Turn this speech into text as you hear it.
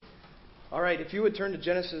All right, if you would turn to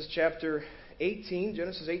Genesis chapter 18.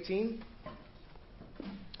 Genesis 18.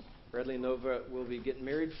 Bradley and Nova will be getting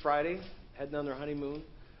married Friday, heading on their honeymoon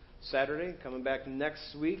Saturday, coming back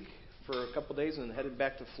next week for a couple days, and then headed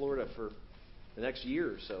back to Florida for the next year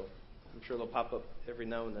or so. I'm sure they'll pop up every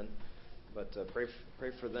now and then, but pray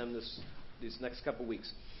for them these next couple weeks.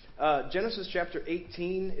 Genesis chapter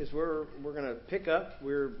 18 is where we're going to pick up.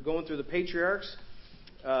 We're going through the patriarchs.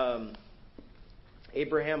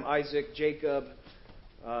 Abraham, Isaac, Jacob.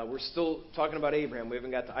 We're still talking about Abraham. We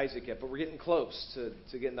haven't got to Isaac yet, but we're getting close to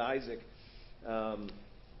getting to Isaac.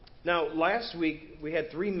 Now, last week we had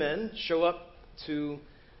 3 men show up to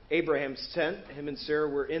Abraham's tent. Him and Sarah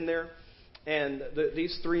were in there, and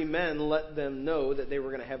these 3 men let them know that they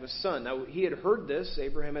were going to have a son. Now, he had heard this.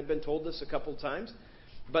 Abraham had been told this a couple times,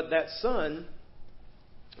 but that son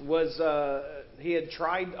was, he had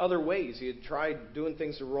tried other ways. He had tried doing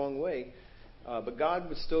things the wrong way. But God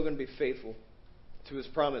was still going to be faithful to His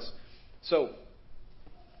promise. So,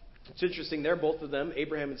 it's interesting there, both of them,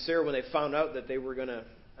 Abraham and Sarah, when they found out that they were going to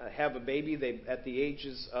have a baby, they at the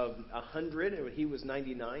ages of 100, and he was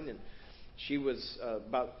 99, and she was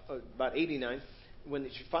about 89. When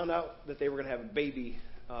she found out that they were going to have a baby,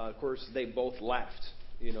 of course, they both laughed.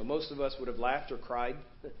 You know, most of us would have laughed or cried,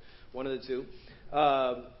 one of the two.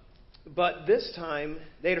 But this time,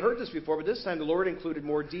 they had heard this before, but this time the Lord included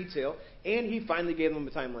more detail, and He finally gave them a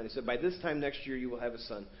timeline. He said, by this time next year you will have a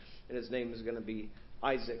son, and his name is going to be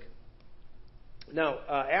Isaac. Now,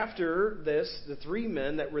 after this, the 3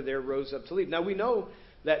 men that were there rose up to leave. Now, we know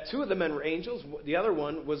that 2 of the men were angels. The other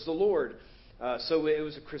one was the Lord. So it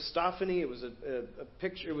was a Christophany. It was a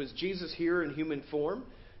picture. It was Jesus here in human form,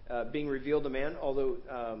 being revealed to man, although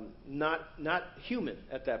not human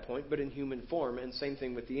at that point, but in human form, and same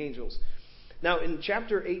thing with the angels. Now, in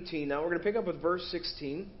chapter 18, now we're going to pick up with verse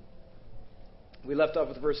 16. We left off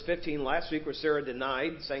with verse 15 last week, where Sarah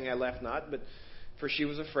denied, saying, I laughed not, but for she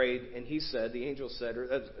was afraid, and he said, the angel said,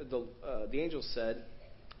 the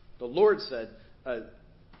Lord said,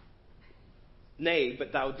 nay,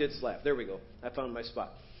 but thou didst laugh. There we go. I found my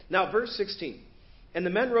spot. Now, verse 16. And the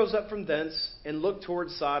men rose up from thence and looked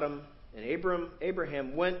toward Sodom, and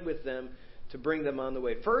Abraham went with them to bring them on the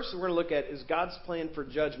way. First, we're going to look at is God's plan for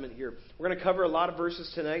judgment here. We're going to cover a lot of verses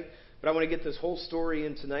tonight, but I want to get this whole story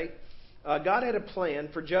in tonight. God had a plan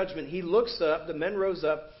for judgment. He looks up, the men rose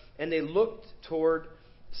up, and they looked toward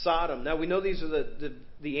Sodom. Now, we know these are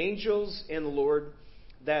the angels and the Lord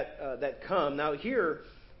that come. Now, here,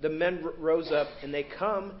 the men rose up, and they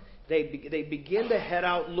come. They begin to head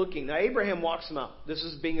out looking. Now, Abraham walks them out. This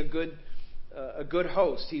is being a good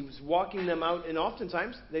host. He was walking them out, and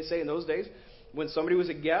oftentimes, they say in those days, when somebody was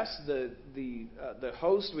a guest, the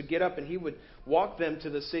host would get up and he would walk them to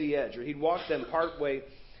the city edge, or he'd walk them partway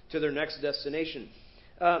to their next destination.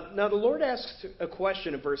 Now, the Lord asks a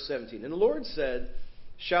question in verse 17. And the Lord said,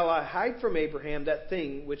 shall I hide from Abraham that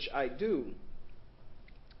thing which I do?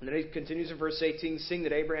 And then he continues in verse 18, seeing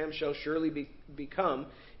that Abraham shall surely become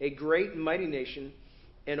a great and mighty nation,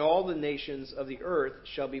 and all the nations of the earth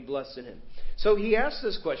shall be blessed in him. So he asks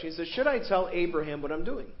this question. He says, should I tell Abraham what I'm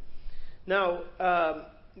doing? Now,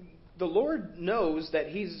 the Lord knows that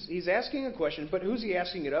he's asking a question, but who's he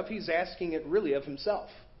asking it of? He's asking it really of himself.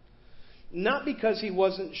 Not because he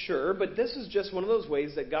wasn't sure, but this is just one of those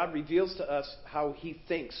ways that God reveals to us how He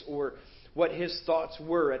thinks or what His thoughts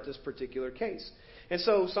were at this particular case. And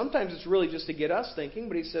so sometimes it's really just to get us thinking,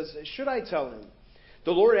 but He says, should I tell him?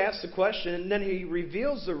 The Lord asks the question, and then He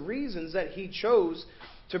reveals the reasons that He chose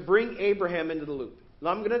to bring Abraham into the loop.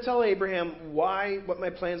 Now, I'm going to tell Abraham what my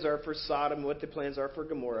plans are for Sodom, what the plans are for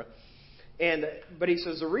Gomorrah. But He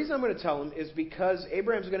says, the reason I'm going to tell him is because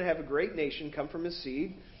Abraham's going to have a great nation come from his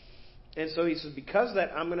seed. And so He says, because of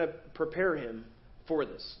that, I'm going to prepare him for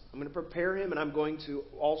this. I'm going to prepare him, and I'm going to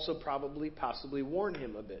also possibly warn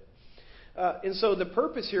him a bit. And so the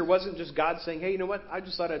purpose here wasn't just God saying, hey, you know what, I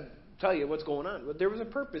just thought I'd tell you what's going on. But there was a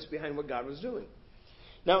purpose behind what God was doing.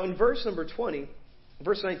 Now, in verse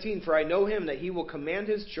 19, for I know him that he will command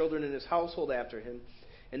his children and his household after him,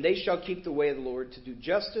 and they shall keep the way of the Lord to do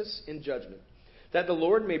justice and judgment, that the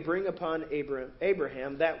Lord may bring upon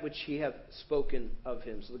Abraham that which He hath spoken of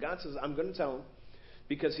him. So God says, I'm going to tell him,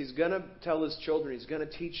 because He's going to tell his children, He's going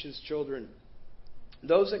to teach his children.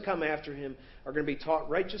 Those that come after him are going to be taught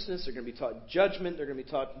righteousness, they're going to be taught judgment, they're going to be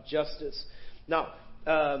taught justice. Now,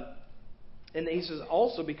 and He says,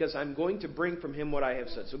 also because I'm going to bring from him what I have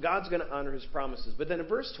said. So God's going to honor His promises. But then in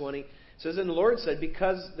verse 20, it says, and the Lord said,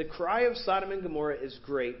 because the cry of Sodom and Gomorrah is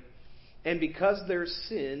great, and because their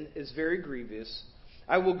sin is very grievous,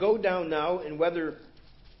 I will go down now, and whether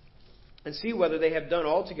and see whether they have done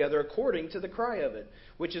altogether according to the cry of it,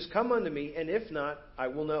 which is come unto me, and if not, I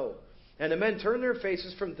will know. And the men turned their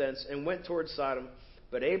faces from thence and went towards Sodom,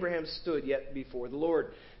 but Abraham stood yet before the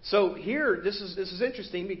Lord. So here, this is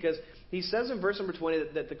interesting because he says in verse number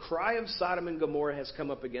 20 that the cry of Sodom and Gomorrah has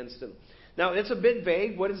come up against him. Now, it's a bit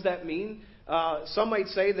vague. What does that mean? Some might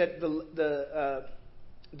say that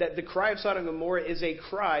that the cry of Sodom and Gomorrah is a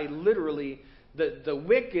cry, literally, the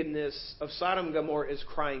wickedness of Sodom and Gomorrah is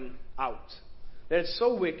crying out. That it's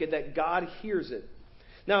so wicked that God hears it.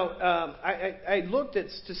 Now, I looked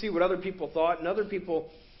to see what other people thought, and other people,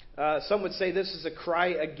 some would say this is a cry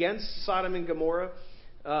against Sodom and Gomorrah,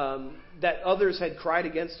 that others had cried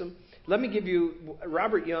against them. Let me give you,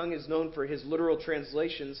 Robert Young is known for his literal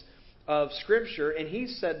translations of Scripture, and he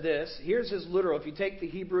said this. Here's his literal. If you take the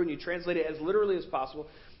Hebrew and you translate it as literally as possible,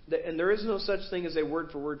 and there is no such thing as a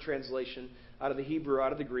word-for-word translation out of the Hebrew,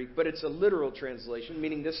 out of the Greek, but it's a literal translation,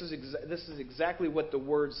 meaning this is exactly what the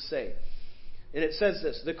words say. And it says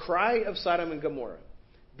this: the cry of Sodom and Gomorrah,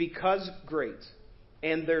 because great,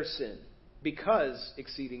 and their sin, because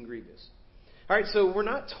exceeding grievous. All right, so we're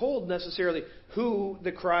not told necessarily who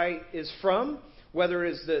the cry is from, whether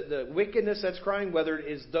it is the wickedness that's crying, whether it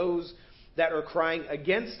is those that are crying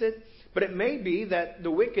against it. But it may be that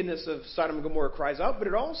the wickedness of Sodom and Gomorrah cries out, but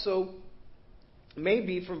it also may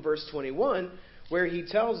be from verse 21, where he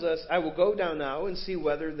tells us, I will go down now and see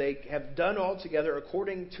whether they have done altogether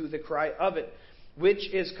according to the cry of it, which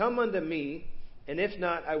is come unto me, and if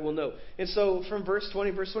not, I will know. And so from verse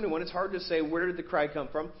 20, verse 21, it's hard to say where did the cry come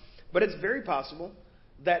from, but it's very possible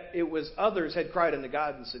that it was others had cried unto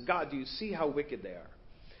God and said, God, do you see how wicked they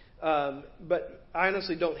are? But I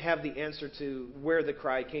honestly don't have the answer to where the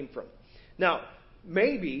cry came from. Now,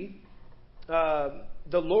 maybe the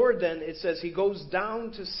Lord then, it says, he goes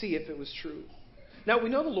down to see if it was true. Now, we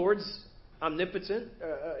know the Lord's omnipotent.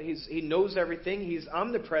 He knows everything. He's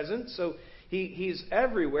omnipresent, so he's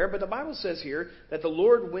everywhere. But the Bible says here that the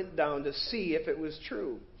Lord went down to see if it was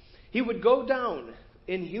true. He would go down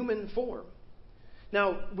in human form.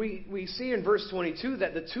 Now, we see in verse 22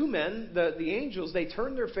 that the two men, the angels, they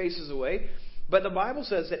turned their faces away. But the Bible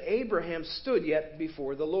says that Abraham stood yet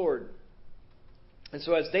before the Lord. And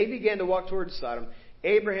so as they began to walk towards Sodom,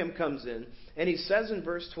 Abraham comes in, and he says in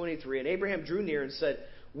verse 23, and Abraham drew near and said,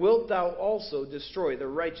 wilt thou also destroy the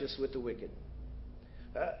righteous with the wicked?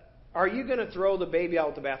 Are you going to throw the baby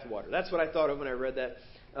out with the bathwater? That's what I thought of when I read that.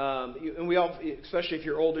 And we all, especially if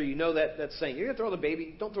you're older, you know that saying. You're going to throw the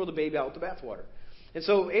baby, don't throw the baby out with the bathwater. And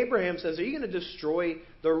so Abraham says, are you going to destroy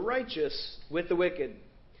the righteous with the wicked?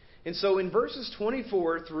 And so in verses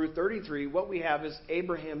 24 through 33, what we have is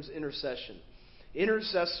Abraham's intercession.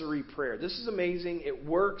 Intercessory prayer. This is amazing. It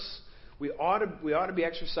works. We ought to be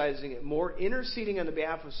exercising it more, interceding on the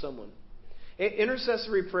behalf of someone.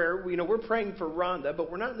 Intercessory prayer, we're praying for Rhonda, but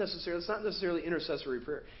it's not necessarily intercessory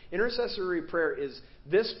prayer. Intercessory prayer is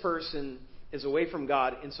this person is away from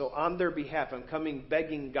God, and so on their behalf, I'm coming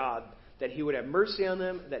begging God that he would have mercy on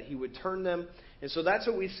them, that he would turn them. And so that's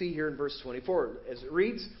what we see here in verse 24. As it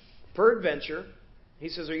reads, peradventure, he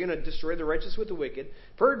says, are you going to destroy the righteous with the wicked?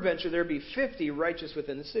 Peradventure, there be 50 righteous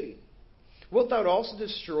within the city. Wilt thou also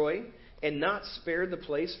destroy and not spare the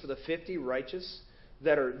place for the 50 righteous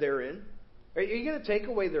that are therein? Are you going to take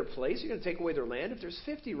away their place? Are you going to take away their land? If there's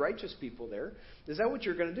 50 righteous people there, is that what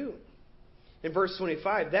you're going to do? In verse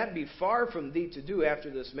 25, that be far from thee to do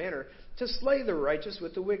after this manner, to slay the righteous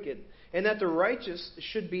with the wicked, and that the righteous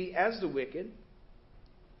should be as the wicked,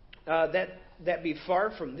 that be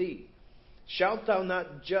far from thee. Shalt thou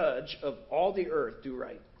not judge of all the earth do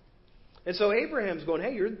right? And so Abraham's going,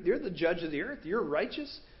 hey, you're the judge of the earth. You're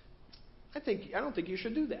righteous. I don't think you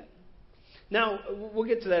should do that. Now, we'll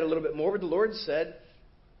get to that a little bit more, but the Lord said,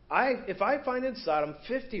 if I find in Sodom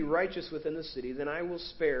 50 righteous within the city, then I will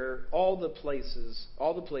spare all the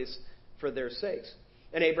place for their sakes.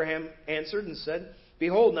 And Abraham answered and said,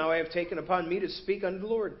 behold, now I have taken upon me to speak unto the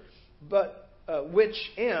Lord, but which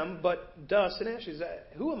am but dust and ashes.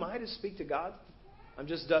 Who am I to speak to God? I'm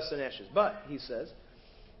just dust and ashes. But, he says,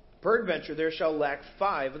 peradventure there shall lack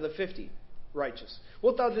 5 of the 50 righteous.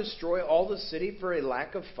 Wilt thou destroy all the city for a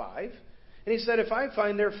lack of 5? And he said, if I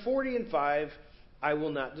find there 40 and 5, I will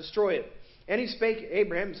not destroy it. And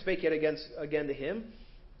Abraham spake yet again to him,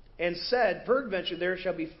 and said, peradventure there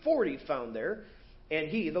shall be 40 found there. And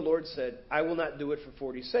he, the Lord, said, I will not do it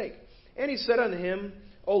for 40's sake. And he said unto him,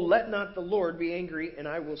 O let not the Lord be angry, and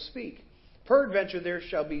I will speak. Peradventure there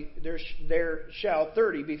shall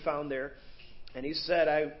 30 be found there. And he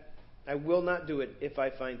said, I will not do it if I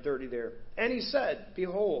find 30 there. And he said,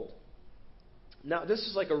 behold. Now, this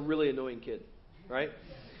is like a really annoying kid, right?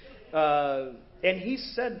 And he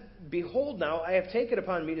said, Behold now, I have taken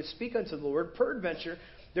upon me to speak unto the Lord. Peradventure,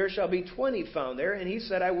 there shall be 20 found there. And he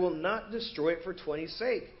said, I will not destroy it for 20's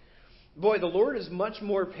sake. Boy, the Lord is much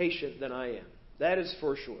more patient than I am. That is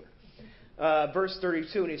for sure. Verse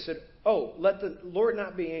 32, and he said, Oh, let the Lord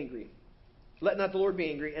not be angry. Let not the Lord be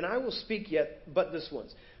angry, and I will speak yet but this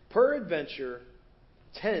once. Peradventure,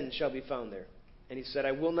 10 shall be found there. And he said,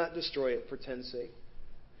 I will not destroy it for 10's sake.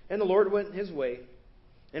 And the Lord went his way.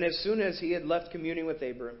 And as soon as he had left communing with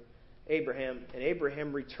Abraham, and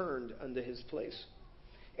Abraham returned unto his place.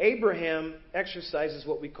 Abraham exercises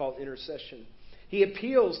what we call intercession. He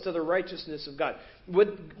appeals to the righteousness of God.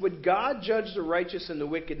 Would God judge the righteous and the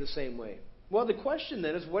wicked the same way? Well, the question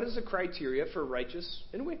then is, what is the criteria for righteous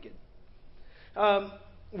and wicked?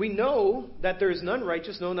 We know that there is none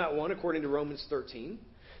righteous, no, not one, according to Romans 13.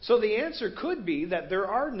 So the answer could be that there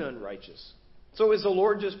are none righteous. So is the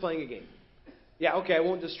Lord just playing a game? Yeah, okay, I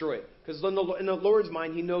won't destroy it. Because in the Lord's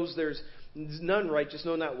mind, he knows there's none righteous,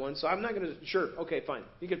 no, not one. So I'm not going to, sure, okay, fine.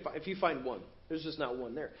 If you find one, there's just not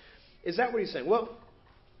one there. Is that what he's saying? Well,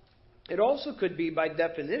 it also could be by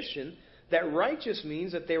definition that righteous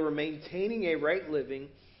means that they were maintaining a right living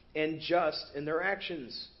and just in their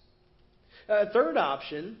actions. A third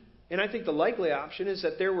option, and I think the likely option, is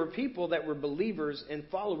that there were people that were believers and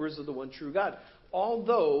followers of the one true God,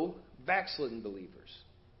 although backslidden believers.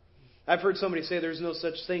 I've heard somebody say there's no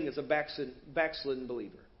such thing as a backslidden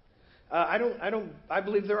believer. I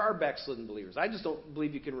believe there are backslidden believers. I just don't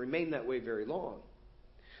believe you can remain that way very long.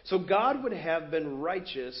 So God would have been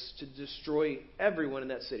righteous to destroy everyone in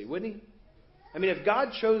that city, wouldn't he? I mean, if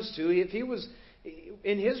God chose to, if he was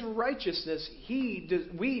in his righteousness,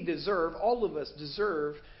 all of us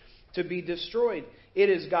deserve to be destroyed. It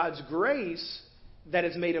is God's grace that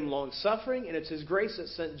has made him long-suffering, and it's his grace that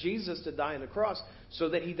sent Jesus to die on the cross so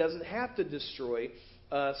that he doesn't have to destroy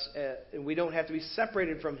us, and we don't have to be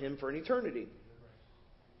separated from him for an eternity.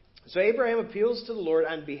 So Abraham appeals to the Lord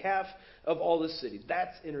on behalf of all the cities.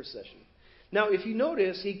 That's intercession. Now, if you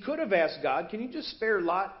notice, he could have asked God, can you just spare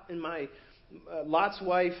Lot and Lot's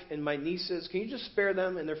wife and my nieces? Can you just spare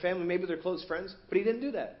them and their family, maybe their close friends? But he didn't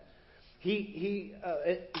do that. He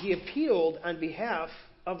appealed on behalf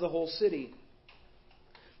of the whole city.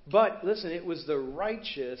 But, listen, it was the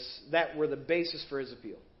righteous that were the basis for his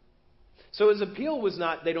appeal. So his appeal was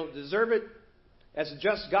not, they don't deserve it. As a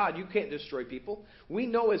just God, you can't destroy people. We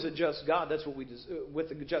know as a just God, that's what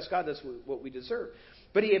with a just God, that's what we deserve.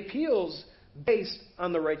 But he appeals based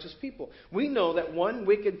on the righteous people. We know that one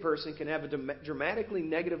wicked person can have a dramatically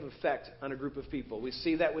negative effect on a group of people. We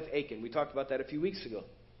see that with Achan. We talked about that a few weeks ago.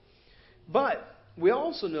 But we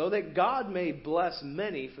also know that God may bless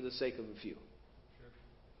many for the sake of a few.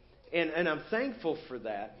 And I'm thankful for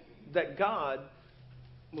that God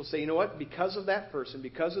will say, you know what, because of that person,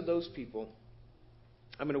 because of those people,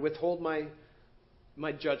 I'm going to withhold my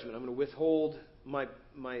judgment. I'm going to withhold my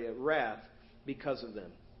wrath because of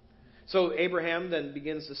them. So Abraham then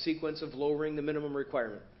begins the sequence of lowering the minimum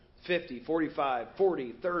requirement. 50, 45,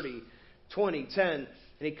 40, 30, 20, 10. And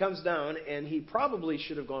he comes down, and he probably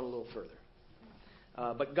should have gone a little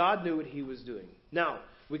further. But God knew what he was doing. Now,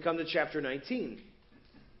 we come to chapter 19.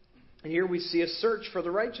 And here we see a search for the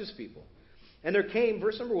righteous people. And there came,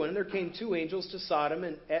 verse number 1, and there came 2 angels to Sodom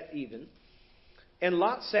and at even. And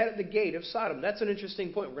Lot sat at the gate of Sodom. That's an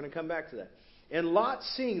interesting point. We're going to come back to that. And Lot,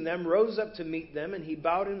 seeing them, rose up to meet them, and he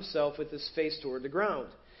bowed himself with his face toward the ground.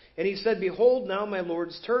 And he said, Behold, now, my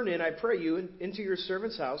lords, turn in, I pray you, into your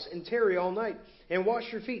servant's house, and tarry all night, and wash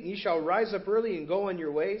your feet, and ye shall rise up early and go on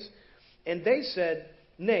your ways. And they said,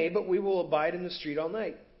 Nay, but we will abide in the street all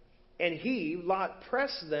night. And he, Lot,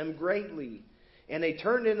 pressed them greatly. And they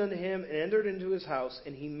turned in unto him, and entered into his house,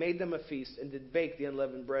 and he made them a feast, and did bake the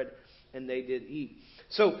unleavened bread, and they did eat.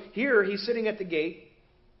 So here he's sitting at the gate.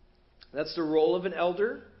 That's the role of an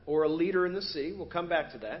elder or a leader in the city. We'll come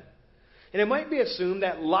back to that. And it might be assumed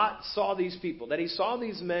that Lot saw these people, that he saw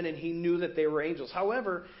these men and he knew that they were angels.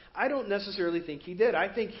 However, I don't necessarily think he did.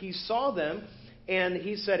 I think he saw them and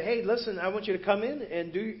he said, hey, listen, I want you to come in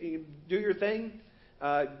and do your thing.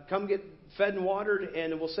 Come get fed and watered,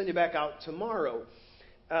 and we'll send you back out tomorrow.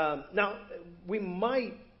 Now, we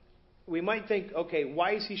might think, okay,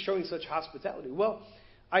 why is he showing such hospitality? Well,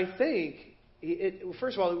 I think,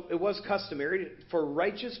 first of all, it was customary for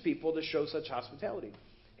righteous people to show such hospitality.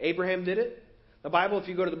 Abraham did it. The Bible, if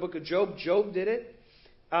you go to the book of Job, Job did it.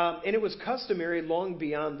 And it was customary long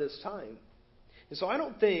beyond this time. And so I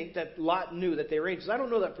don't think that Lot knew that they were angels. I don't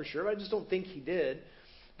know that for sure. I just don't think he did.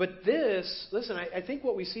 But this, listen, I think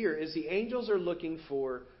what we see here is the angels are looking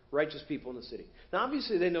for righteous people in the city. Now,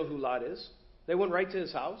 obviously, they know who Lot is. They went right to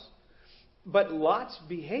his house. But Lot's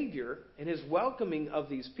behavior and his welcoming of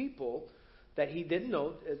these people that he didn't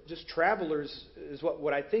know, just travelers is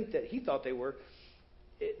what I think that he thought they were,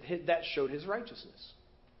 that showed his righteousness.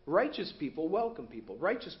 Righteous people welcome people.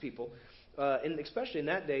 Righteous people, and especially in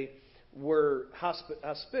that day, were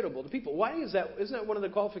hospitable to people. Why is that? Isn't that one of the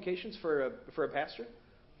qualifications for a pastor?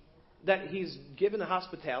 That he's given the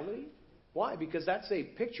hospitality? Why? Because that's a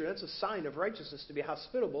picture, that's a sign of righteousness to be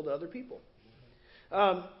hospitable to other people.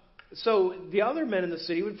 So the other men in the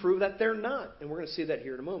city would prove that they're not. And we're going to see that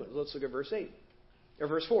here in a moment. Let's look at verse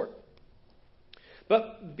 4.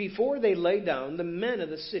 But before they lay down, the men of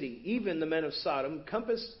the city, even the men of Sodom,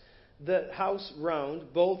 compassed the house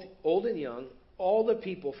round, both old and young, all the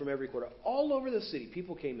people from every quarter. All over the city,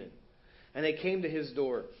 people came in. And they came to his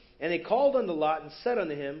door. And they called unto Lot and said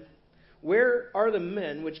unto him, Where are the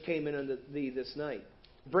men which came in unto thee this night?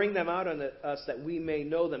 Bring them out unto us that we may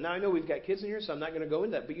know them. Now I know we've got kids in here, so I'm not going to go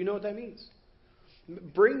into that, but you know what that means.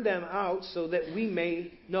 Bring them out so that we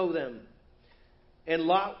may know them. And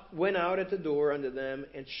Lot went out at the door unto them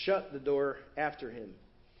and shut the door after him.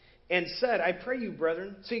 And said, I pray you,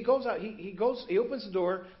 brethren. So he goes out, he opens the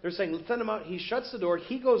door. They're saying, send him out. He shuts the door.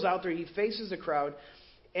 He goes out there. He faces the crowd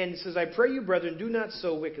and says, I pray you, brethren, do not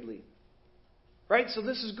so wickedly. Right? So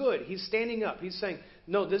this is good. He's standing up. He's saying,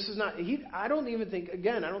 no, this is not. I don't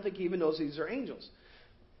think he even knows these are angels.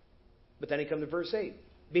 But then he comes to verse 8.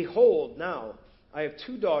 Behold, now I have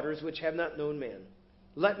 2 daughters which have not known man.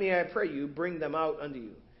 Let me, I pray you, bring them out unto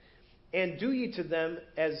you. And do ye to them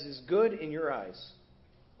as is good in your eyes.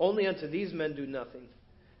 Only unto these men do nothing.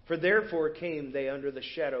 For therefore came they under the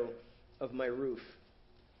shadow of my roof.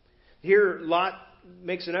 Here Lot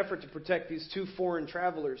makes an effort to protect these 2 foreign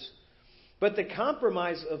travelers. But the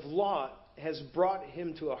compromise of Lot has brought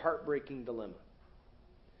him to a heartbreaking dilemma.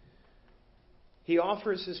 He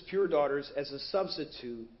offers his pure daughters as a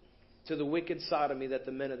substitute to the wicked sodomy that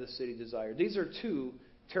the men of the city desired. These are 2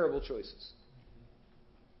 terrible choices.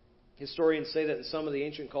 Historians say that in some of the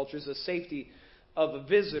ancient cultures, the safety of a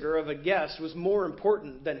visitor, of a guest, was more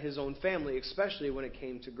important than his own family, especially when it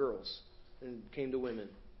came to girls and came to women.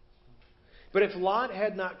 But if Lot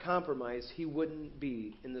had not compromised, he wouldn't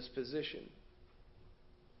be in this position.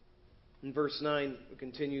 In verse 9, it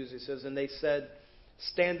continues, it says, And they said,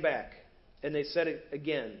 Stand back. And they said it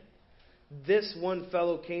again. This one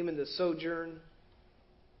fellow came into sojourn.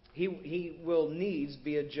 He will needs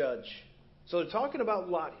be a judge. So they're talking about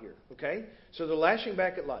Lot here, okay? So they're lashing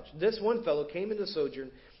back at Lot. This one fellow came into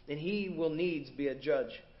sojourn, and he will needs be a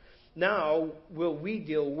judge. Now will we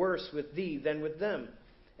deal worse with thee than with them.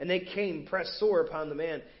 And they came, pressed sore upon the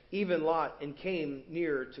man, even Lot, and came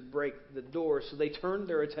near to break the door. So they turned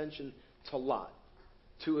their attention to Lot,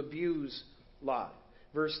 to abuse Lot.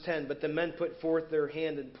 Verse 10, But the men put forth their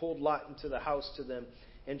hand and pulled Lot into the house to them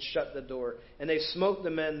and shut the door. And they smote the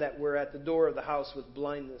men that were at the door of the house with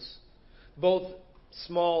blindness, both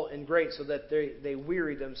small and great, so that they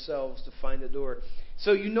wearied themselves to find the door.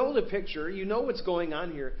 So you know the picture. You know what's going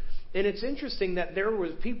on here. And it's interesting that there were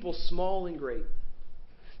people small and great.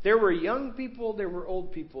 There were young people, there were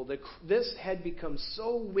old people. This had become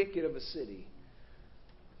so wicked of a city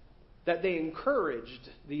that they encouraged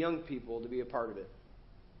the young people to be a part of it.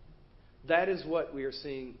 That is what we are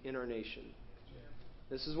seeing in our nation.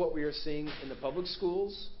 This is what we are seeing in the public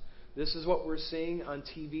schools. This is what we're seeing on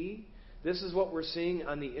TV. This is what we're seeing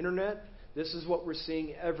on the internet. This is what we're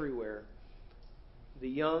seeing everywhere. The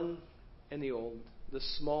young and the old, the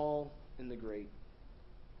small and the great.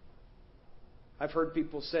 I've heard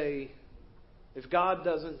people say, if God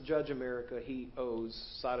doesn't judge America, he owes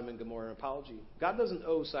Sodom and Gomorrah an apology. God doesn't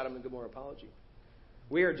owe Sodom and Gomorrah an apology.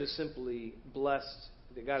 We are just simply blessed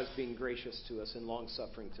that God is being gracious to us and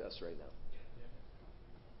long-suffering to us right now.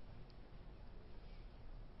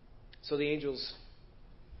 So the angels,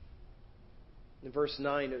 in verse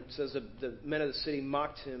 9, it says that the men of the city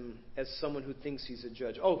mocked him as someone who thinks he's a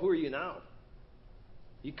judge. Oh, who are you now?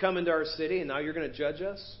 You come into our city and now you're going to judge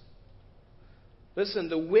us? Listen,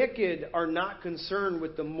 the wicked are not concerned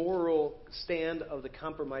with the moral stand of the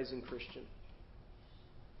compromising Christian.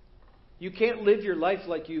 You can't live your life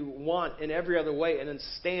like you want in every other way and then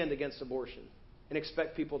stand against abortion and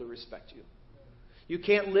expect people to respect you. You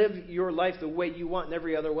can't live your life the way you want in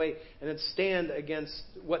every other way and then stand against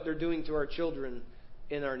what they're doing to our children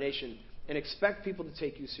in our nation and expect people to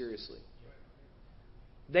take you seriously.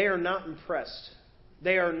 They are not impressed.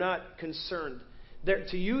 They are not concerned.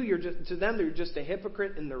 To them, they're just a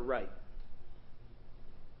hypocrite and they're right.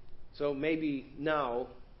 So maybe now,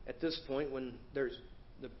 at this point, when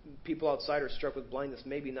the people outside are struck with blindness,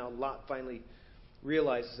 maybe now Lot finally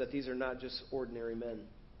realizes that these are not just ordinary men.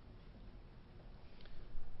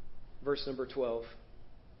 Verse number 12.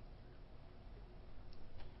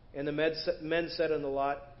 And the men said unto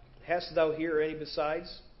Lot, Hast thou here any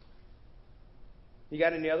besides? You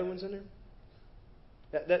got any other ones in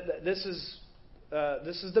there? This is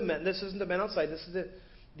the men. This isn't the men outside. This is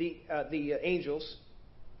the angels.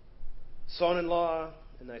 Son-in-law,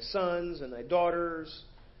 and thy sons, and thy daughters,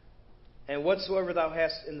 and whatsoever thou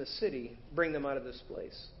hast in the city, bring them out of this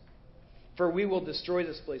place. For we will destroy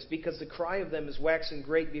this place, because the cry of them is waxing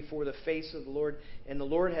great before the face of the Lord, and the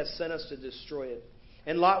Lord has sent us to destroy it.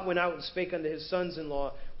 And Lot went out and spake unto his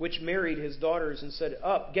sons-in-law, which married his daughters, and said,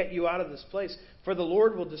 Up, get you out of this place, for the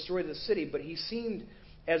Lord will destroy the city. But he seemed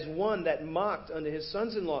as one that mocked unto his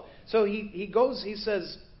sons-in-law. So he goes, he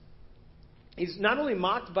says, he's not only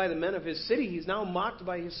mocked by the men of his city, he's now mocked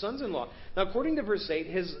by his sons-in-law. Now, according to verse 8,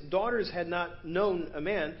 his daughters had not known a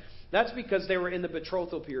man. That's because they were in the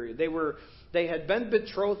betrothal period. They had been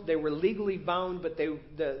betrothed, they were legally bound, but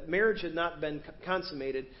the marriage had not been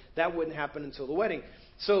consummated. That wouldn't happen until the wedding.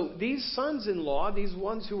 So these sons-in-law, these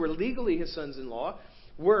ones who were legally his sons-in-law,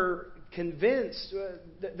 were convinced.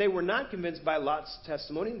 They were not convinced by Lot's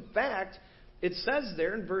testimony. In fact, it says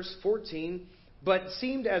there in verse 14, but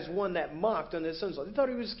seemed as one that mocked on his sons-in-law. They thought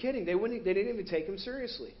he was kidding. They didn't even take him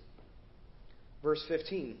seriously. Verse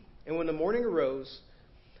 15, and when the morning arose,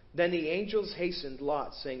 then the angels hastened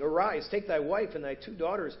Lot, saying, Arise, take thy wife and thy 2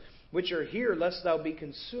 daughters, which are here, lest thou be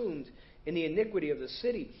consumed in the iniquity of the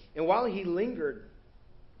city. And while he lingered,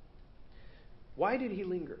 why did he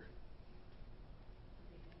linger?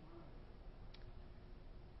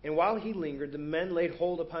 And while he lingered, the men laid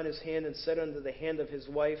hold upon his hand and said unto the hand of his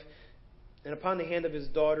wife and upon the hand of his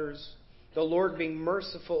daughters, the Lord being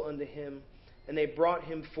merciful unto him. And they brought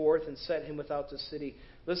him forth and set him without the city.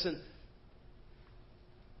 Listen,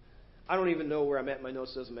 I don't even know where I'm at in my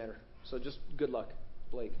notes. Doesn't matter. So just good luck,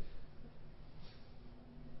 Blake.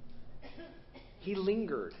 He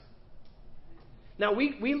lingered. Now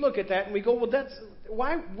we look at that and we go, well, that's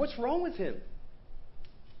why. What's wrong with him?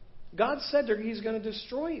 God said that He's going to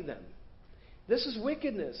destroy them. This is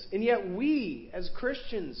wickedness, and yet we, as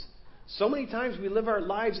Christians, so many times we live our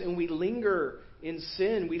lives and we linger in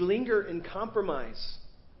sin. We linger in compromise.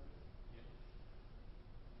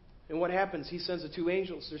 And what happens? He sends the 2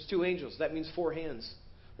 angels. There's 2 angels. That means 4 hands.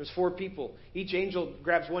 There's 4 people. Each angel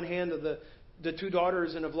grabs one hand of the 2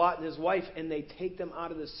 daughters and of Lot and his wife, and they take them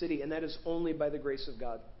out of the city. And that is only by the grace of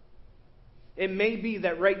God. It may be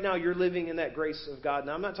that right now you're living in that grace of God.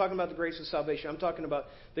 Now, I'm not talking about the grace of salvation. I'm talking about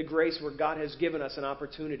the grace where God has given us an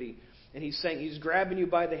opportunity. And He's saying, He's grabbing you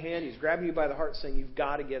by the hand. He's grabbing you by the heart, saying, you've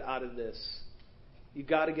got to get out of this. You've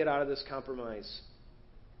got to get out of this compromise.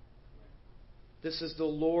 This is the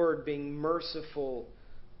Lord being merciful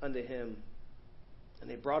unto him. And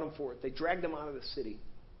they brought him forth. They dragged him out of the city.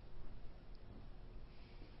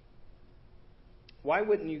 Why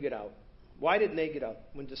wouldn't you get out? Why didn't they get out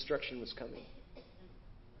when destruction was coming?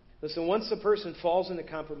 Listen, once a person falls into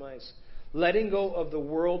compromise, letting go of the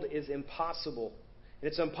world is impossible. And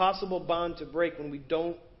it's an impossible bond to break when we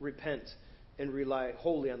don't repent and rely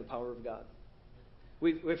wholly on the power of God.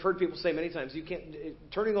 We've heard people say many times,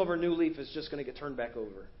 turning over a new leaf is just going to get turned back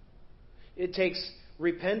over. It takes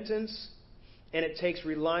repentance and it takes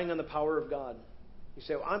relying on the power of God. You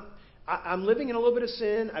say, well, I'm living in a little bit of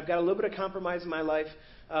sin. I've got a little bit of compromise in my life.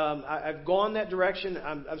 I've gone that direction.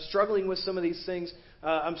 I'm struggling with some of these things.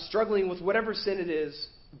 I'm struggling with whatever sin it is,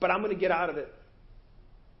 but I'm going to get out of it.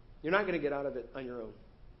 You're not going to get out of it on your own.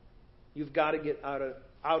 You've got to get out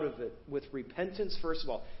of it with repentance, first of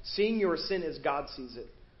all, seeing your sin as God sees it.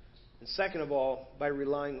 And second of all, by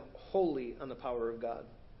relying wholly on the power of God,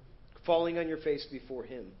 falling on your face before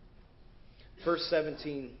Him. Verse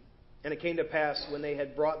 17, and it came to pass when they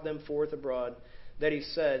had brought them forth abroad, that he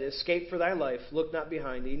said, Escape for thy life, look not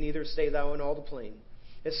behind thee, neither stay thou in all the plain.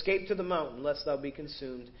 Escape to the mountain, lest thou be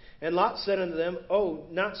consumed. And Lot said unto them, Oh,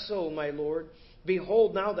 not so, my Lord.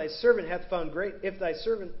 Behold, now thy servant hath found grace. If thy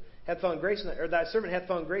servant hath found grace, or thy servant hath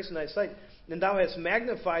found grace in thy sight, and thou hast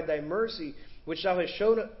magnified thy mercy, which thou hast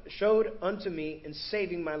showed unto me in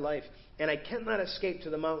saving my life. And I cannot escape to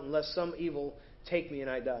the mountain, lest some evil take me and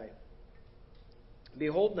I die.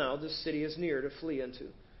 Behold, now this city is near to flee unto,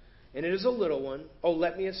 and it is a little one. Oh,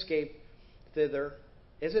 let me escape thither.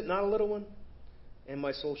 Is it not a little one? And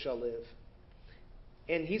my soul shall live.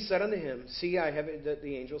 And he said unto him, See,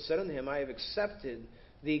 the angel said unto him, I have accepted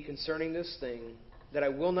thee concerning this thing, that I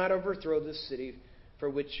will not overthrow this city for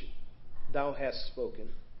which thou hast spoken.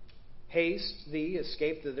 Haste thee,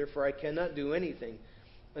 escape thither, for I cannot do anything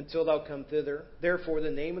until thou come thither. Therefore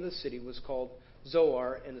the name of the city was called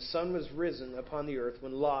Zoar, and the sun was risen upon the earth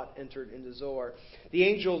when Lot entered into Zoar. The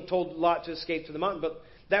angel told Lot to escape to the mountain, but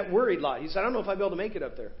That worried Lot. He said, I don't know if I'll be able to make it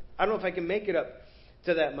up there. I don't know if I can make it up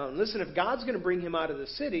to that mountain. Listen, if God's going to bring him out of the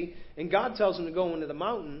city and God tells him to go into the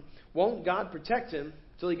mountain, won't God protect him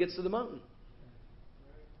till he gets to the mountain?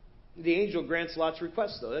 The angel grants Lot's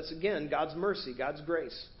request, though. That's, again, God's mercy, God's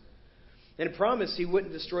grace. And a promise he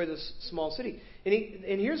wouldn't destroy this small city.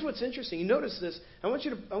 And here's what's interesting. You notice this. I want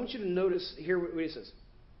you to notice here what he says.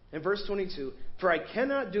 In verse 22, for I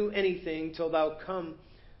cannot do anything till thou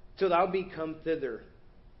be come thither.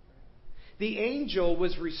 The angel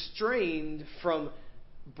was restrained from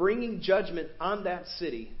bringing judgment on that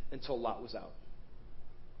city until Lot was out.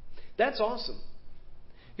 That's awesome.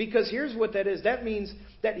 Because here's what that is. That means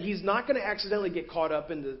that he's not going to accidentally get caught up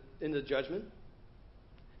in the judgment.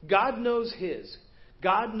 God knows his.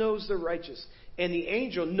 God knows the righteous. And the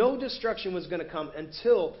angel, no destruction was going to come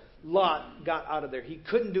until Lot got out of there. He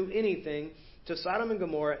couldn't do anything to Sodom and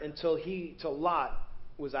Gomorrah until Lot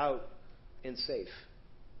was out and safe.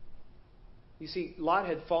 You see, Lot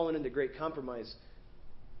had fallen into great compromise,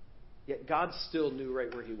 yet God still knew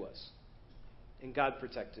right where he was. And God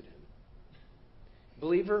protected him.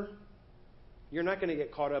 Believer, you're not going to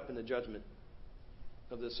get caught up in the judgment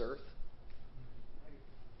of this earth.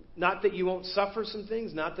 Not that you won't suffer some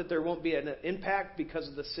things, not that there won't be an impact because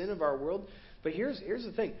of the sin of our world. But here's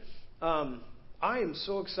the thing. I am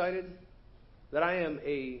so excited that I am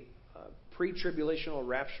a pre-tribulational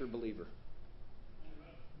rapture believer.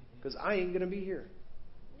 Because I ain't going to be here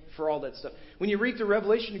for all that stuff. When you read the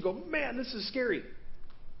Revelation, you go, man, this is scary.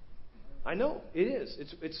 I know, it is.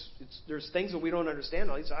 It's there's things that we don't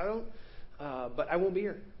understand. At least I don't. But I won't be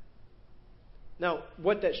here. Now,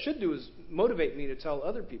 what that should do is motivate me to tell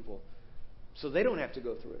other people so they don't have to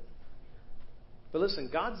go through it. But listen,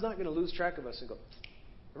 God's not going to lose track of us and go,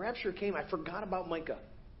 the rapture came, I forgot about Micah.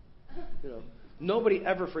 Nobody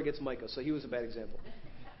ever forgets Micah, so he was a bad example.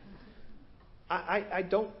 I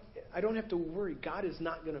don't have to worry. God is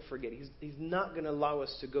not going to forget. He's not going to allow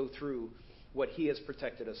us to go through what he has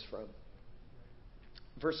protected us from.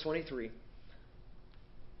 Verse 23.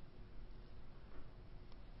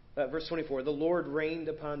 Verse 24, the Lord rained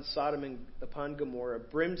upon Sodom and upon Gomorrah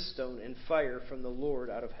brimstone and fire from the Lord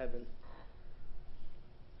out of heaven.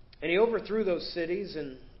 And he overthrew those cities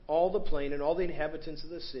and all the plain and all the inhabitants of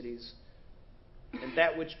the cities and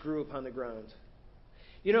that which grew upon the ground.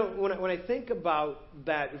 You know, when I think about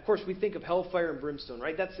that, of course we think of hellfire and brimstone,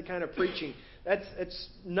 right? That's the kind of preaching. It's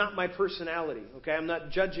not my personality, okay? I'm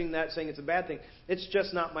not judging that, saying it's a bad thing. It's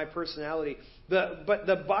just not my personality. But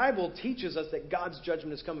the Bible teaches us that God's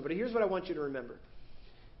judgment is coming. But here's what I want you to remember.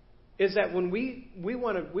 Is that when we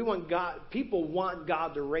want God, people want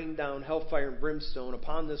God to rain down hellfire and brimstone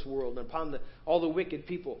upon this world and upon all the wicked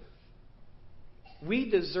people.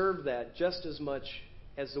 We deserve that just as much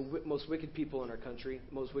as the most wicked people in our country,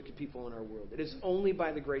 most wicked people in our world. It is only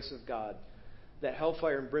by the grace of God that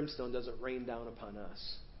hellfire and brimstone doesn't rain down upon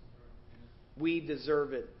us. We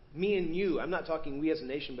deserve it. Me and you. I'm not talking we as a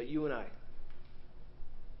nation, but you and I.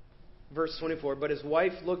 Verse 24, but his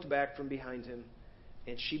wife looked back from behind him,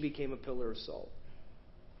 and she became a pillar of salt.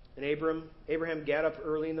 And Abraham got up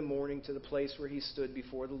early in the morning to the place where he stood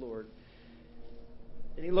before the Lord.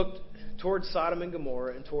 And he looked toward Sodom and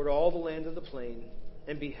Gomorrah and toward all the land of the plain,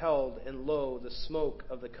 and beheld, and lo, the smoke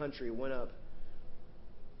of the country went up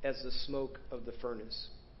as the smoke of the furnace.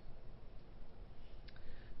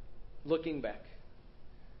 Looking back,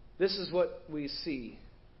 this is what we see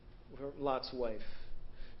with Lot's wife.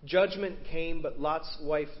 Judgment came, but Lot's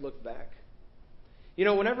wife looked back. You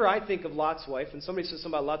know, whenever I think of Lot's wife, and somebody says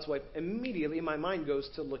something about Lot's wife, immediately my mind goes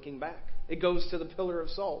to looking back. It goes to the pillar of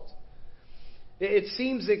salt. It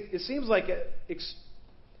seems like an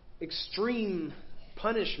extreme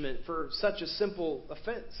punishment for such a simple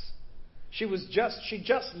offense. She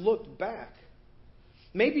just looked back.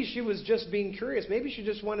 Maybe she was just being curious. Maybe she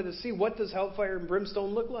just wanted to see, what does hellfire and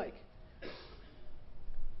brimstone look like?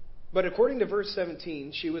 But according to verse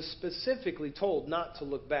 17, she was specifically told not to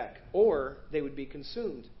look back, or they would be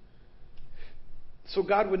consumed. So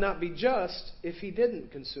God would not be just if he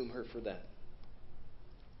didn't consume her for that.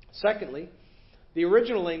 Secondly, the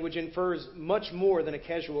original language infers much more than a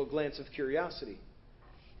casual glance of curiosity.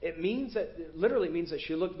 It literally means that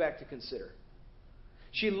she looked back to consider.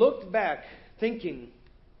 She looked back thinking,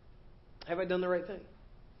 have I done the right thing?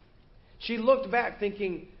 She looked back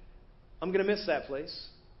thinking, I'm going to miss that place.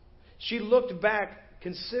 She looked back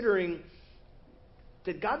considering,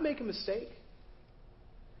 did God make a mistake?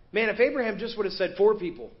 Man, if Abraham just would have said 4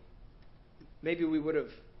 people, maybe we would have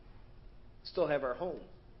still have our home.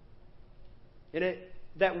 And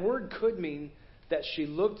that word could mean that she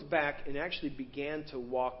looked back and actually began to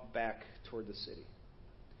walk back toward the city.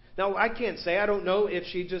 Now, I can't say. I don't know if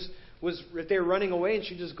she just if they were running away and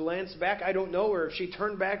she just glanced back. I don't know. Or if she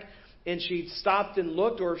turned back and she stopped and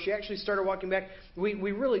looked, or if she actually started walking back. We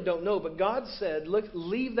really don't know. But God said, look,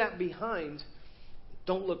 leave that behind.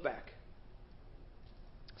 Don't look back.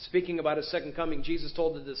 Speaking about His second coming, Jesus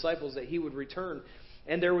told the disciples that He would return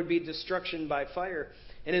and there would be destruction by fire.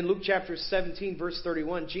 And in Luke chapter 17, verse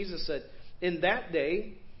 31, Jesus said, in that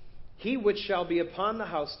day, he which shall be upon the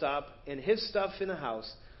housetop and his stuff in the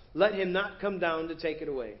house, let him not come down to take it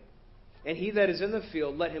away. And he that is in the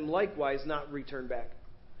field, let him likewise not return back.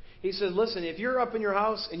 He says, listen, if you're up in your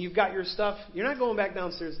house and you've got your stuff, you're not going back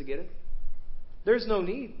downstairs to get it. There's no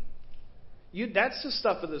need. That's the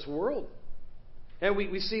stuff of this world. And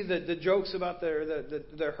we see the jokes about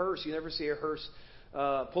the hearse. You never see a hearse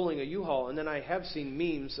pulling a U-Haul. And then I have seen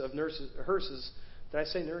memes of hearses. Did I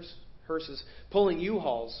say nurse? Hearses pulling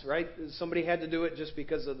U-Hauls, right? Somebody had to do it just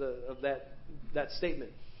because of that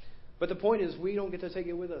statement. But the point is, we don't get to take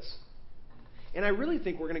it with us. And I really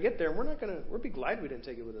think we're going to get there, and we'll be glad we didn't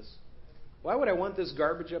take it with us. Why would I want this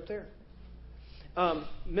garbage up there?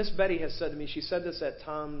 Miss Betty has said to me, she said this at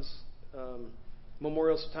Tom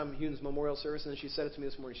Hune's memorial service, and then she said it to me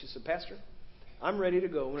this morning. She said, Pastor, I'm ready to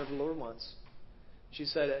go whenever the Lord wants. She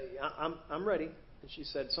said, I'm ready. And she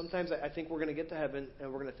said, sometimes I think we're going to get to heaven,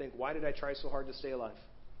 and we're going to think, why did I try so hard to stay alive?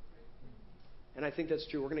 And I think that's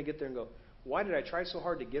true. We're going to get there and go, why did I try so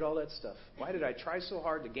hard to get all that stuff? Why did I try so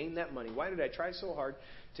hard to gain that money? Why did I try so hard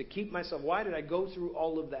to keep myself? Why did I go through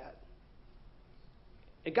all of that?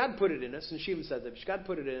 And God put it in us, and she even said that. God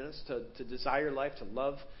put it in us to desire life, to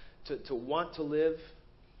love, to want to live.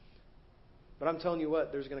 But I'm telling you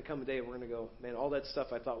what, there's going to come a day we're going to go, man, all that stuff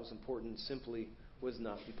I thought was important simply was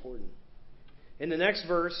not important. In the next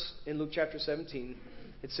verse, in Luke chapter 17,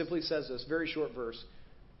 it simply says this, very short verse.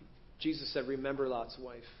 Jesus said, remember Lot's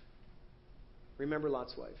wife. Remember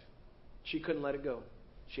Lot's wife. She couldn't let it go.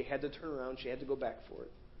 She had to turn around. She had to go back for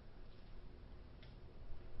it.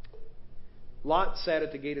 Lot sat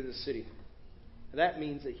at the gate of the city. That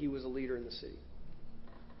means that he was a leader in the city.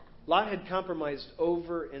 Lot had compromised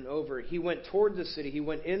over and over. He went toward the city. He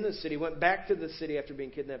went in the city. Went back to the city after being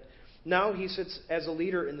kidnapped. Now he sits as a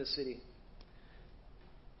leader in the city.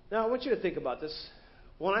 Now I want you to think about this.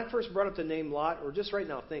 When I first brought up the name Lot, or just right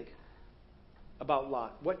now think about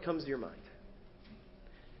Lot, what comes to your mind?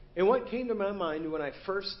 And what came to my mind when I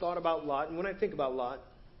first thought about Lot, and when I think about Lot,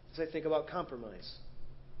 is I think about compromise.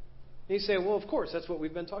 And you say, well, of course, that's what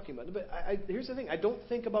we've been talking about. But here's the thing. I don't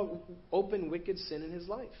think about open, wicked sin in his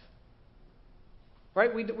life.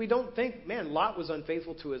 Right? We don't think, man, Lot was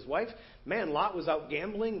unfaithful to his wife. Man, Lot was out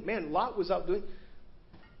gambling. Man, Lot was out doing...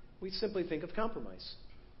 We simply think of compromise.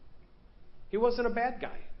 He wasn't a bad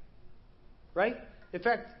guy. Right? In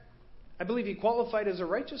fact, I believe he qualified as a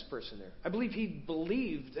righteous person there. I believe he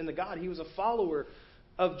believed in the God. He was a follower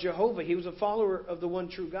of Jehovah. He was a follower of the one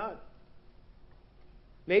true God.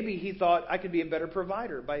 Maybe he thought I could be a better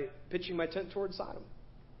provider by pitching my tent toward Sodom.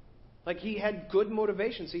 Like he had good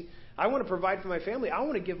motivation. See, I want to provide for my family. I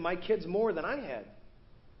want to give my kids more than I had.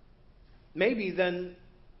 Maybe then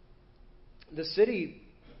the city,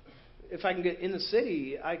 if I can get in the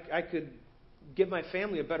city, I could give my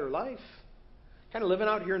family a better life. Kind of living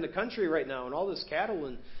out here in the country right now and all this cattle,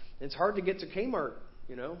 and it's hard to get to Kmart,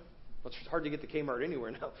 you know. Well, it's hard to get to Kmart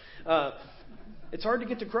anywhere now. It's hard to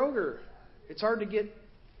get to Kroger. It's hard to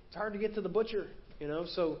get to the butcher, you know.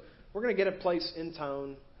 So we're going to get a place in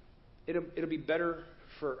town. It'll be better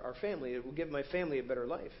for our family. It will give my family a better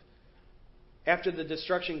life. After the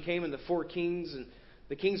destruction came and the 4 kings and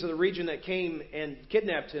the kings of the region that came and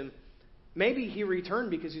kidnapped him, maybe he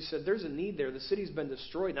returned because he said, there's a need there. The city's been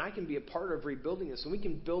destroyed, and I can be a part of rebuilding this, and we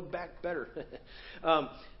can build back better.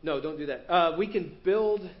 No, don't do that. We can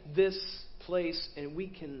build this place, and we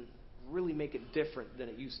can really make it different than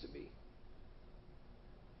it used to be.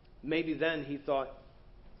 Maybe then he thought,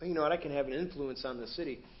 you know what, I can have an influence on the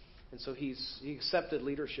city. And so he accepted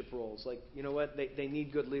leadership roles. Like, you know what, they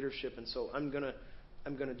need good leadership, and so I'm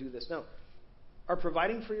gonna do this. Now, are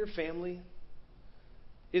providing for your family,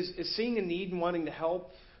 is seeing a need and wanting to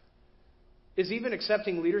help, is even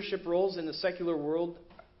accepting leadership roles in the secular world,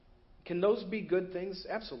 can those be good things?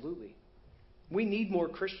 Absolutely. We need more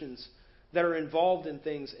Christians that are involved in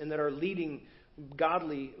things and that are leading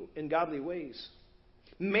in godly ways.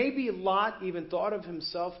 Maybe Lot even thought of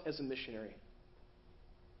himself as a missionary.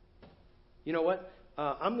 You know what?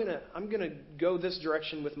 I'm gonna go this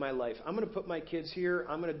direction with my life. I'm gonna put my kids here.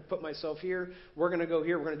 I'm gonna put myself here. We're gonna go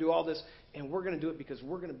here. We're gonna do all this, and we're gonna do it because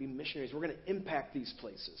we're gonna be missionaries. We're gonna impact these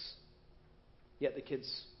places. Yet the kids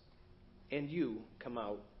and you come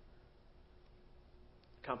out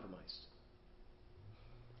compromised.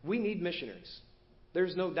 We need missionaries.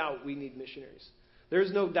 There's no doubt we need missionaries.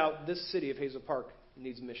 There's no doubt this city of Hazel Park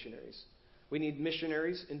needs missionaries. We need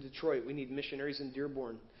missionaries in Detroit. We need missionaries in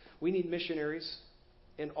Dearborn. We need missionaries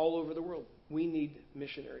in all over the world. We need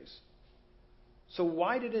missionaries. So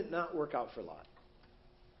why did it not work out for Lot?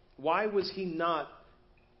 Why was he not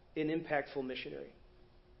an impactful missionary?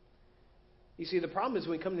 You see, the problem is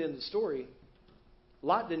when we come to the end of the story,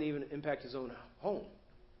 Lot didn't even impact his own home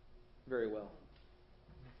very well.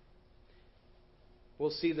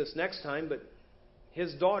 We'll see this next time, but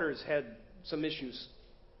his daughters had some issues,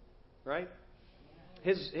 right?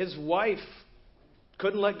 His wife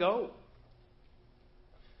couldn't let go.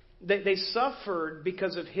 They suffered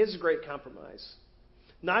because of his great compromise.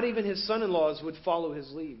 Not even his son-in-laws would follow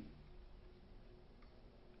his lead.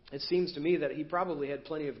 It seems to me that he probably had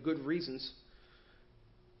plenty of good reasons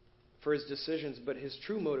for his decisions, but his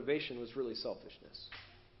true motivation was really selfishness.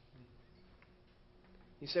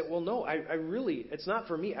 He said, well, no, I really, it's not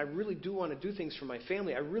for me. I really do want to do things for my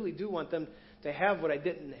family. I really do want them to have what I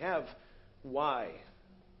didn't have. Why?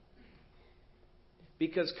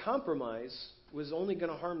 Because compromise was only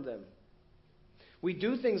going to harm them. We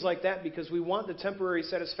do things like that because we want the temporary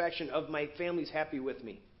satisfaction of my family's happy with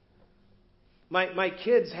me. My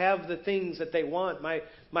kids have the things that they want.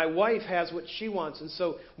 My wife has what she wants. And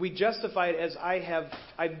so we justify it as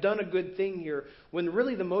I've done a good thing here, when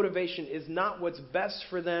really the motivation is not what's best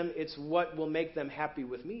for them, it's what will make them happy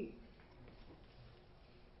with me.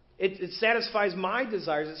 It satisfies my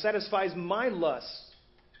desires. It satisfies my lusts.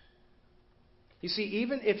 You see,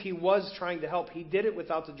 even if he was trying to help, he did it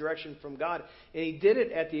without the direction from God, and he did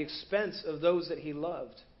it at the expense of those that he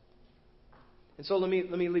loved. And so let me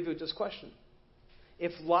leave you with this question.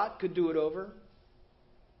 If Lot could do it over,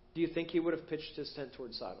 do you think he would have pitched his tent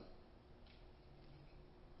towards Sodom?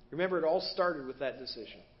 Remember, it all started with that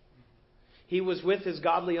decision. He was with his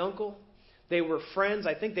godly uncle. They were friends.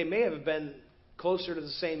 I think they may have been closer to the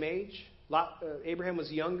same age. Abraham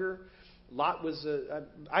was younger. Lot was,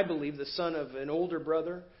 I believe, the son of an older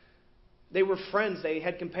brother. They were friends. They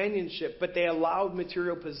had companionship, but they allowed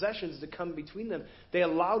material possessions to come between them. They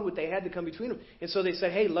allowed what they had to come between them. And so they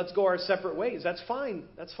said, hey, let's go our separate ways. That's fine.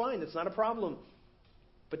 That's fine. It's not a problem.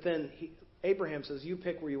 But then Abraham says, you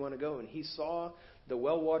pick where you want to go. And he saw the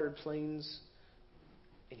well-watered plains,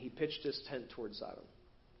 and he pitched his tent towards Sodom.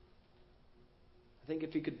 I think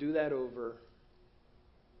if he could do that over,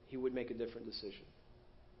 he would make a different decision.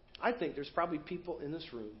 I think there's probably people in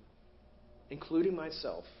this room, including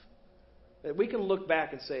myself, that we can look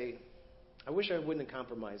back and say, I wish I wouldn't have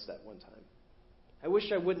compromised that one time. I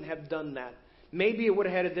wish I wouldn't have done that. Maybe it would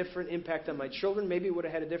have had a different impact on my children. Maybe it would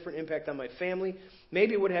have had a different impact on my family.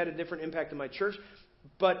 Maybe it would have had a different impact on my church.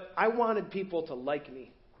 But I wanted people to like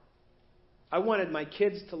me. I wanted my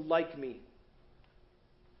kids to like me.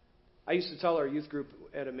 I used to tell our youth group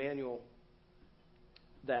at Emmanuel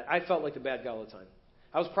that I felt like the bad guy all the time.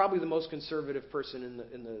 I was probably the most conservative person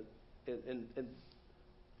in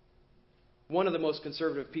one of the most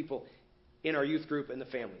conservative people in our youth group and the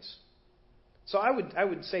families. So I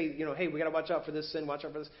would say, hey, we got to watch out for this sin, watch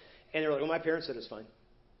out for this. And they're like, well, my parents said it's fine.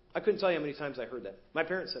 I couldn't tell you how many times I heard that. My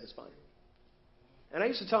parents said it's fine. And I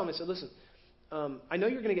used to tell them, I said, listen, I know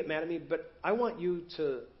you're going to get mad at me, but I want you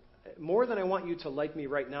to, more than I want you to like me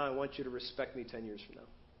right now, I want you to respect me 10 years from now.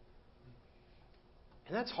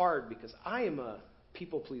 And that's hard because I am a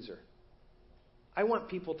people pleaser. I want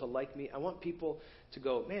people to like me. I want people to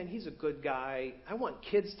go, man, he's a good guy. I want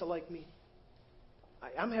kids to like me.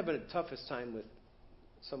 I'm having the toughest time with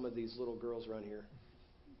some of these little girls around here.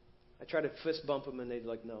 I try to fist bump them, and they're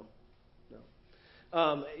like, no.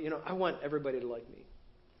 I want everybody to like me.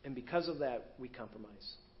 And because of that, we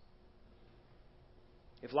compromise.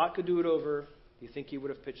 If Lot could do it over, do you think he would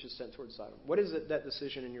have pitched his tent towards Sodom? What is that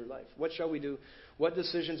decision in your life? What shall we do? What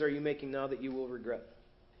decisions are you making now that you will regret?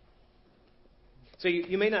 So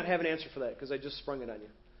you may not have an answer for that because I just sprung it on you.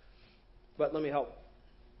 But let me help.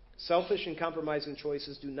 Selfish and compromising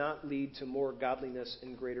choices do not lead to more godliness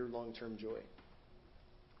and greater long-term joy.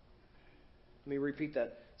 Let me repeat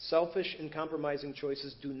that. Selfish and compromising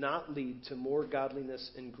choices do not lead to more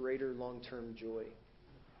godliness and greater long-term joy.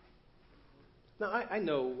 Now, I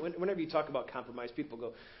know whenever you talk about compromise, people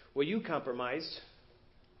go, well, you compromised.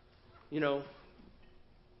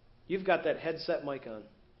 You've got that headset mic on.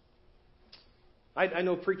 I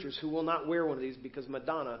know preachers who will not wear one of these because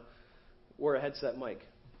Madonna wore a headset mic.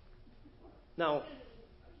 Now,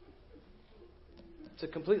 it's a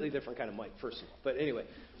completely different kind of mic, first of all. But anyway.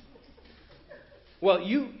 Well,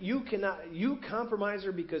 you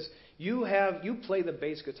compromiser because you play the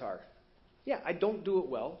bass guitar. Yeah, I don't do it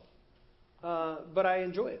well, but I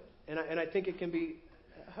enjoy it, and I think it can be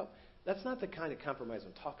That's not the kind of compromise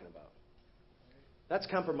I'm talking about. That's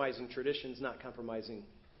compromising traditions, not compromising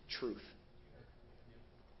truth.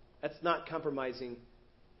 That's not compromising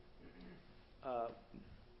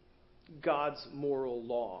God's moral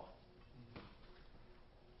law.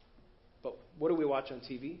 But what do we watch on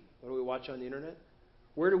TV? What do we watch on the internet?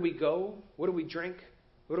 Where do we go? What do we drink?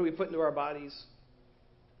 What do we put into our bodies?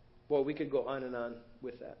 Well, we could go on and on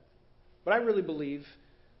with that. But I really believe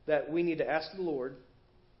that we need to ask the Lord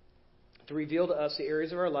to reveal to us the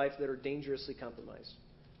areas of our life that are dangerously compromised.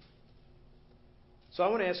 So I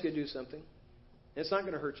want to ask you to do something. And it's not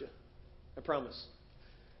going to hurt you. I promise.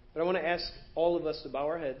 But I want to ask all of us to bow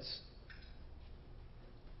our heads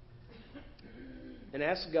and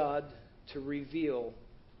ask God to reveal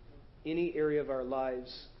any area of our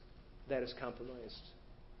lives that is compromised.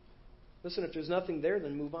 Listen, if there's nothing there,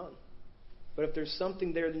 then move on. But if there's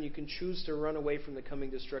something there, then you can choose to run away from the coming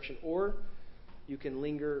destruction, or you can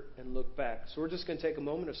linger and look back. So we're just going to take a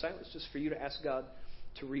moment of silence just for you to ask God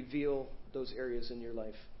to reveal those areas in your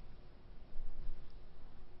life.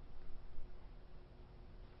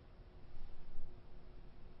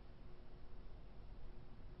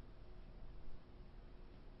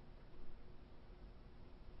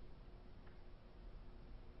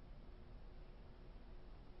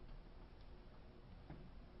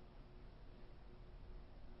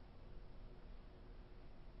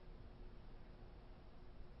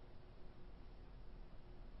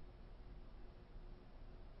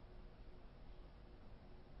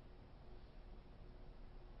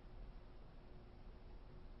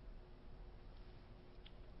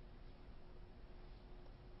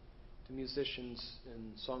 The musicians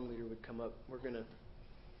and song leader would come up. We're going to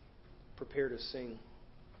prepare to sing.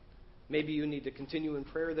 Maybe you need to continue in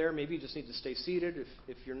prayer there. Maybe you just need to stay seated.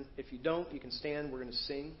 If you don't, you can stand. We're going to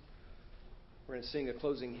sing. We're going to sing a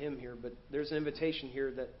closing hymn here. But there's an invitation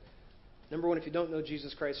here that, number one, if you don't know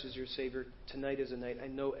Jesus Christ as your Savior, tonight is a night. I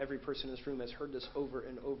know every person in this room has heard this over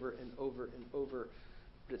and over and over and over.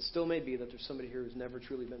 But it still may be that there's somebody here who's never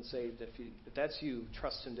truly been saved. If that's you,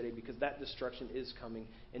 trust Him today, because that destruction is coming,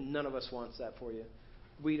 and none of us wants that for you.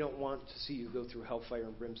 We don't want to see you go through hellfire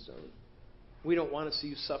and brimstone. We don't want to see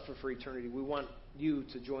you suffer for eternity. We want you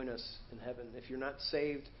to join us in heaven. If you're not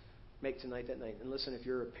saved, make tonight that night. And listen, if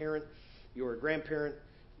you're a parent, you're a grandparent,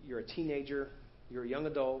 you're a teenager, you're a young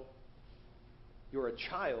adult, you're a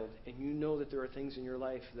child, and you know that there are things in your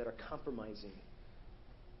life that are compromising,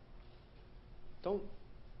 Don't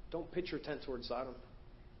pitch your tent towards Sodom.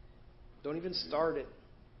 Don't even start it.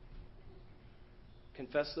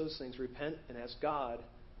 Confess those things, repent, and ask God,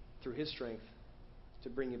 through His strength, to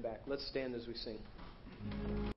bring you back. Let's stand as we sing.